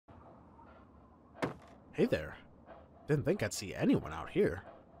Hey there. Didn't think I'd see anyone out here.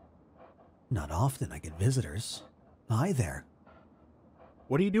 Not often I get visitors. Hi there.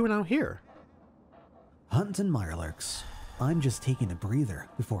 What are you doing out here? Hunting mirelurks. I'm just taking a breather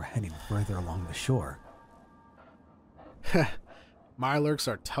before heading further along the shore. Heh, Mirelurks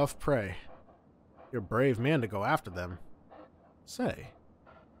are tough prey. You're a brave man to go after them. Say,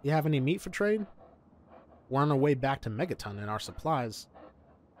 you have any meat for trade? We're on our way back to Megaton and our supplies.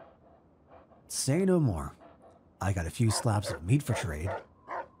 Say no more. I got a few slabs of meat for trade.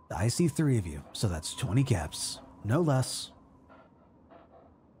 I see 3 of you, so that's 20 caps. No less.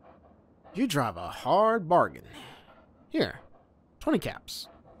 You drive a hard bargain. Here, 20 caps.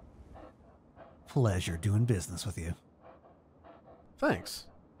 Pleasure doing business with you. Thanks.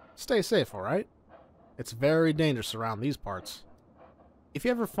 Stay safe, alright? It's very dangerous around these parts. If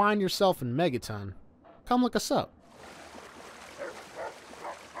you ever find yourself in Megaton, come look us up.